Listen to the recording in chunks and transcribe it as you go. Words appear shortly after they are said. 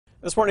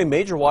This morning,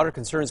 major water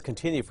concerns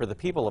continue for the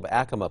people of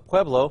Acoma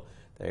Pueblo.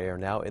 They are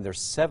now in their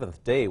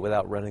 7th day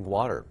without running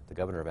water. The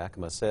governor of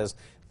Acoma says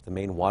the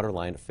main water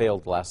line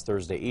failed last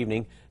Thursday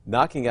evening,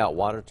 knocking out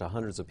water to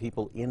hundreds of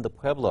people in the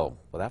Pueblo.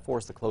 Well, that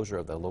forced the closure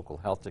of the local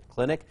health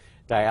clinic,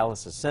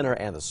 dialysis center,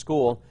 and the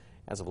school.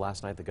 As of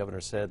last night, the governor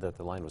said that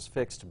the line was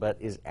fixed, but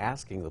is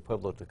asking the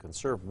Pueblo to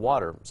conserve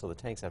water so the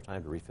tanks have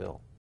time to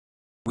refill.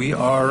 We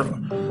are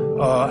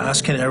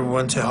asking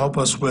everyone to help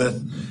us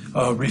with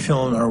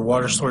refilling our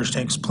water storage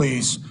tanks.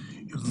 Please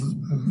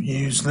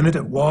use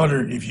limited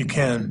water if you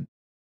can.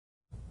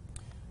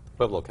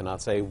 Pueblo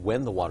cannot say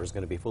when the water is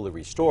going to be fully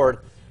restored.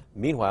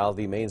 Meanwhile,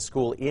 the main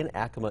school in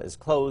Acoma is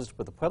closed,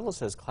 but the Pueblo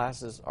says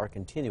classes are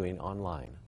continuing online.